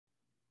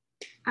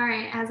All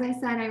right, as I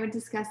said, I would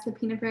discuss the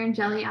peanut butter and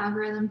jelly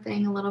algorithm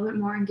thing a little bit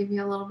more and give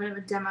you a little bit of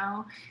a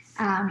demo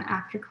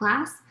after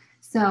class.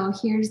 So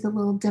here's the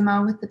little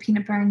demo with the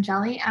peanut butter and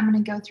jelly. I'm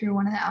going to go through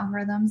one of the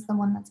algorithms, the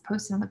one that's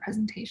posted on the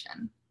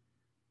presentation.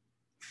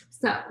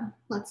 So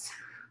let's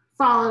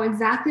follow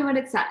exactly what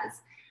it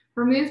says.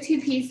 Remove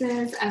 2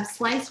 pieces of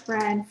sliced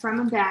bread from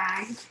a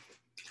bag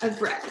of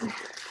bread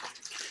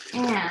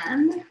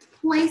and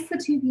place the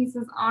 2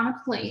 pieces on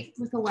a plate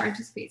with the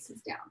largest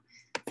pieces down.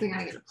 So you're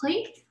going to get a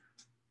plate.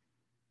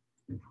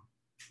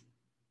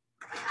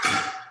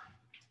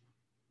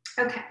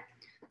 Okay,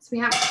 so we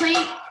have a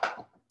plate,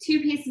 2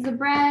 pieces of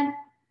bread.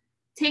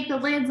 Take the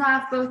lids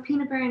off, both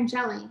peanut butter and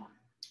jelly.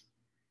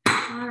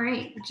 All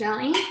right,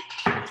 jelly,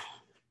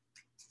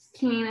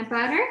 peanut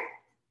butter.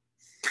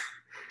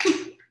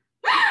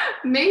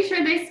 Make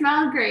sure they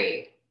smell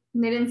great.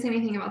 And they didn't say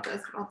anything about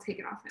this, but I'll take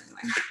it off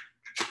anyway.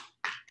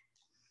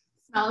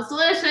 Smells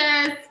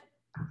delicious.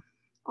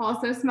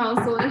 Also smells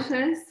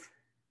delicious.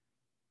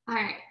 All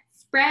right,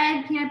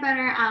 spread peanut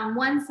butter on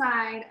one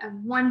side of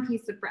 1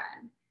 piece of bread.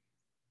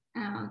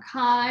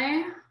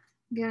 Okay,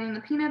 getting the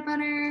peanut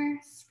butter,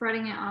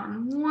 spreading it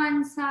on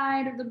one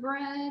side of the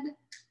bread.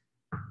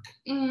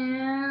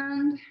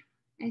 And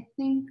I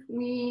think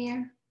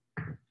we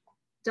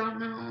don't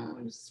know,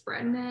 just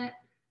spreading it.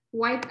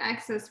 Wipe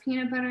excess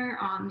peanut butter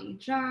on the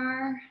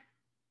jar.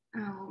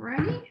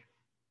 Alrighty.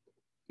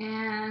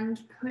 And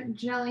put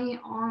jelly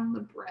on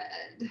the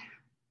bread.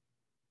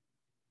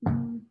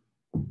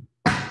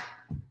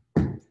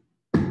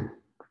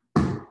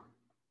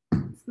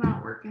 It's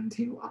not working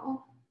too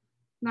well.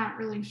 Not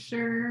really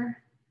sure.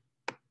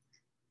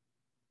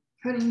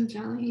 Putting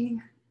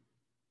jelly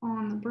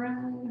on the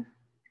bread.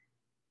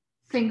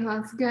 Think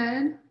that's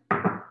good.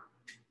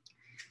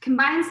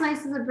 Combine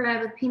slices of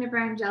bread with peanut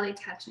butter and jelly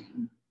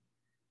touching.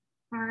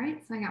 All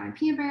right, so I got my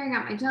peanut butter, I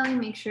got my jelly,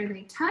 make sure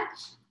they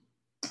touch.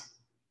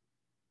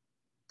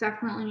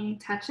 Definitely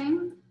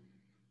touching.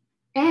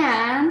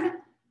 And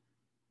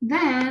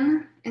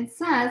then it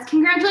says,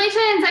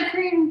 congratulations,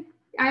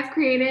 I've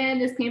created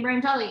this peanut butter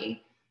and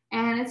jelly,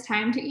 and it's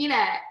time to eat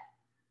it.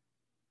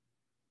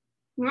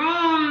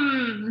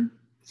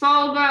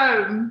 So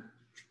good.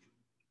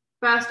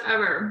 Best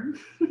ever.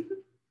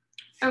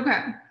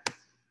 Okay,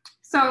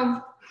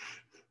 so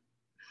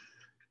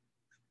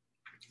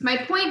my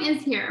point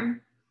is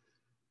here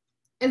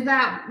is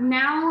that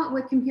now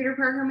with computer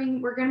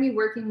programming, we're going to be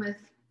working with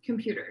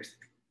computers.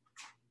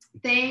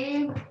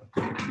 They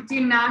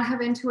do not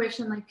have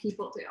intuition like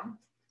people do.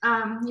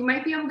 You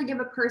might be able to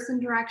give a person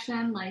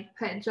direction, like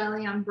put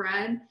jelly on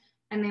bread,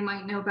 and they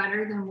might know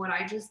better than what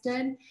I just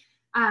did,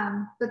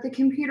 but the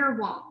computer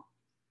won't.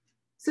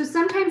 So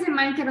sometimes it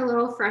might get a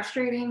little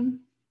frustrating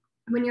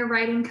when you're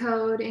writing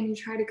code and you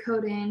try to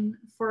code in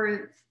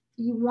for,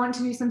 you want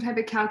to do some type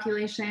of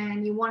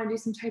calculation, you want to do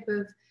some type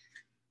of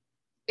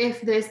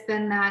if this,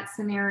 then that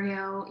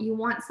scenario. You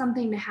want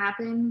something to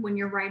happen when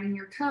you're writing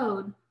your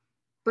code,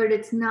 but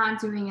it's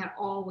not doing at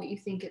all what you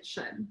think it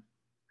should.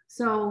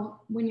 So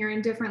when you're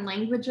in different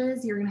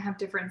languages, you're going to have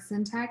different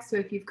syntax. So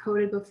if you've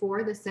coded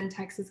before, the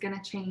syntax is going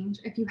to change.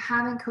 If you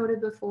haven't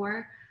coded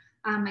before,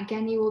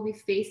 again, you will be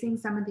facing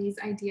some of these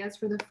ideas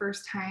for the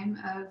first time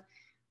of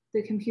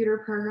the computer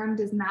program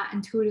does not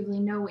intuitively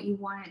know what you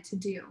want it to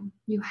do.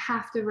 You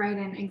have to write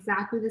in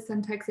exactly the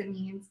syntax it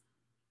needs.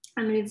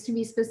 It needs to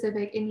be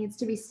specific. It needs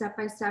to be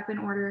step-by-step in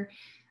order.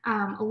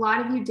 A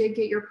lot of you did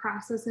get your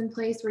process in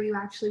place where you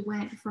actually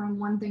went from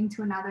one thing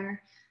to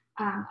another.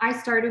 I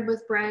started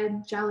with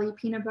bread, jelly,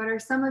 peanut butter.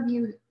 Some of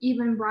you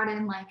even brought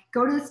in like,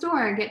 go to the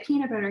store, get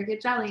peanut butter,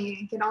 get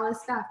jelly, get all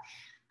this stuff.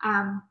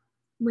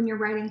 When you're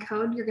writing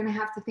code, you're gonna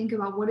have to think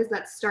about what is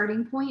that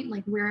starting point?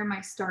 Like, where am I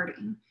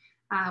starting?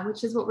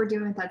 Which is what we're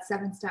doing with that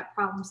 7-step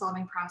problem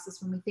solving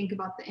process when we think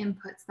about the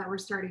inputs that we're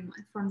starting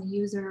with from the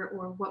user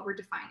or what we're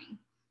defining.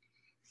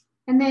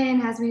 And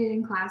then as we did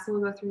in class,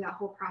 we'll go through that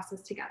whole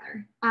process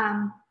together.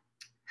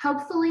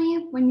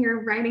 Hopefully when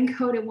you're writing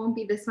code, it won't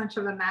be this much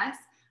of a mess,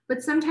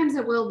 but sometimes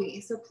it will be.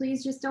 So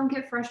please just don't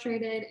get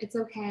frustrated. It's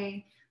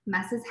okay.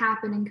 Messes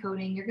happen in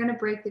coding. You're gonna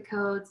break the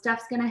code,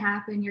 stuff's gonna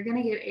happen, you're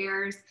gonna get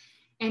errors,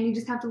 and you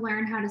just have to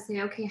learn how to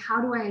say, okay, how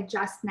do I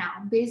adjust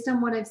now? Based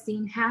on what I've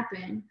seen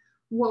happen,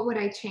 what would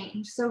I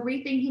change? So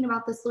rethinking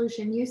about the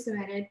solution you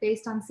submitted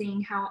based on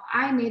seeing how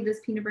I made this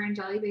peanut butter and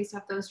jelly based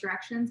off those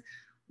directions,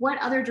 what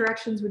other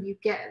directions would you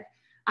give?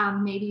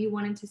 Maybe you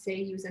wanted to say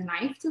use a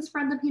knife to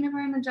spread the peanut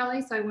butter and the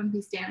jelly so I wouldn't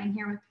be standing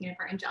here with peanut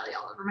butter and jelly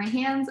all over my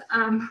hands.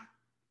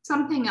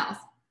 Something else.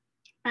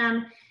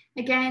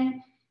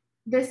 Again,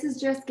 this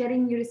is just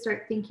getting you to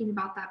start thinking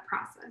about that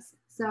process.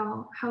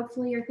 So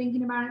hopefully you're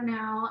thinking about it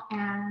now,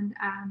 and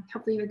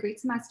hopefully you have a great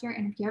semester.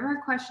 And if you ever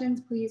have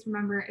questions, please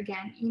remember,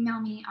 again, email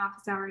me,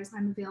 office hours,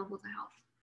 I'm available to help.